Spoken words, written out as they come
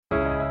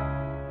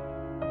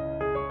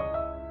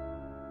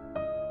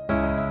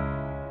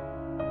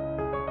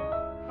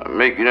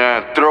Make you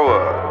down, throw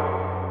up.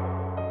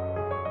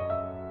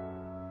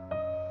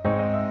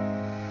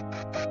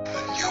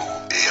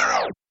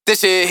 This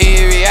shit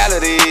here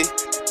reality.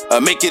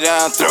 Make it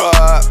down, throw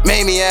up.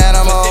 Made me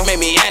animal, made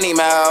me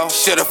animal.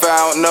 Should've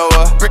found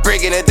Noah.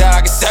 Breaking it down,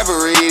 I can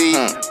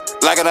separate.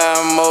 Like an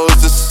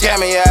Moses, scare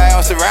me eye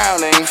on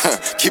surroundings.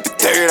 Keep it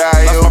third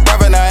eye, yo. My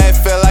brother now, it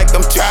feel like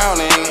I'm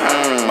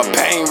drowning. My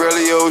pain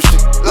really ocean.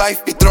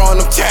 Life be throwing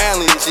them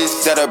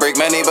challenges. Gotta break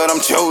many, but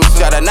I'm chosen.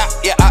 Gotta knock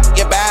you out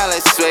your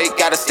balance. Wait,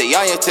 gotta stay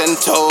on your 10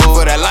 toes.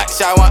 For that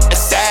lunch, I want a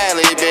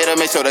salad. Better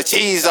make sure the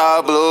cheese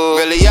all blue.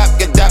 Really up,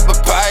 get up a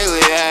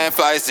pilot and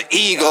flies the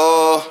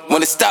eagle.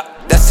 When it stop,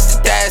 that's just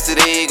the dash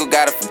of the eagle.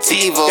 Got it from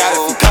TiVo. Got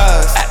it from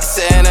Cuz. Had to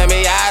send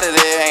me out of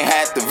there, ain't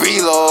had to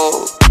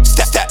reload.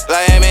 Step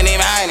like mini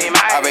money.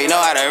 Already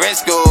know how to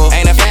risk go.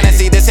 Ain't a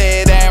fantasy, this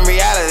here damn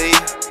reality.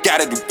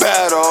 Gotta do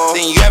better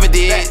than you ever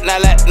did.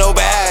 Not let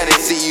nobody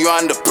see you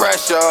under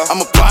pressure.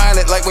 I'm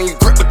applying it like when you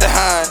grip with the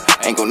hand.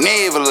 Ain't gon'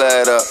 never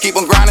let up. Keep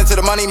on grinding till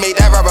the money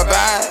made that rubber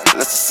band.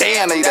 Let's just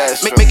say I need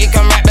that. Make it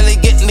come rapidly,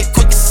 getting the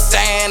quickest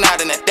sand out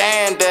in that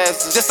damn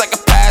desk. Just like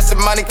a pass of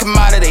money come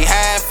out of they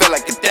hand. Feel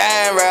like a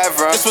damn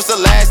reverend. This was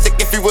elastic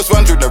if you was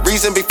wondering the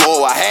reason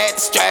before I had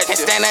distraction.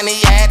 Can't stand on the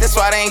ad, that's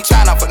why they ain't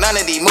tryna for none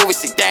of these movies.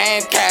 See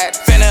damn cat.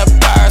 Finna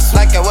burst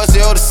like I was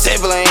the older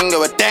sibling of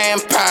a damn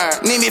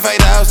parent. Need me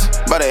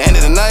 5,000. By the end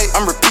of the night,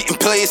 I'm repeating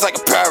plays like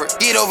a parrot.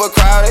 Get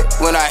overcrowded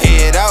when I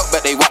head out,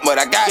 but they want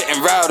what I got. Getting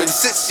routed.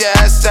 Sit your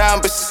ass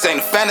down, but this ain't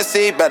a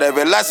fantasy. Better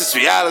realize it's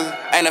reality.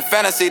 Ain't a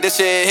fantasy, this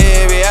shit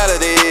here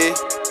reality.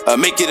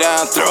 Make it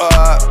down, throw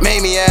up.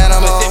 Made me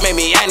animal, made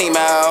me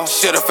animal.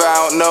 Should've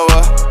found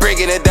Noah.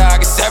 Breaking it down, I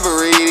can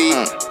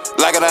separate.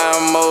 Like an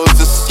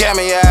Moses, scare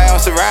me eye on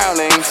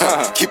surroundings.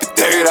 Keep it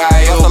third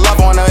eye. Lost a love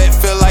on her, it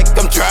feel like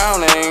I'm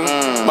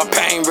drowning. My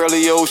pain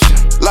really ocean.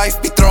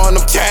 Life be throwing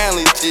them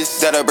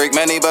challenges. Gotta break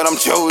many, but I'm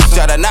chosen.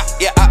 Gotta knock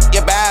you out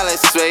your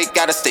balance. Wait,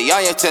 gotta stay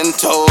on your 10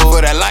 toes.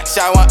 For that lunch,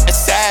 I want a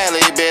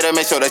salad. Better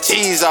make sure the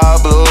cheese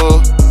all blue.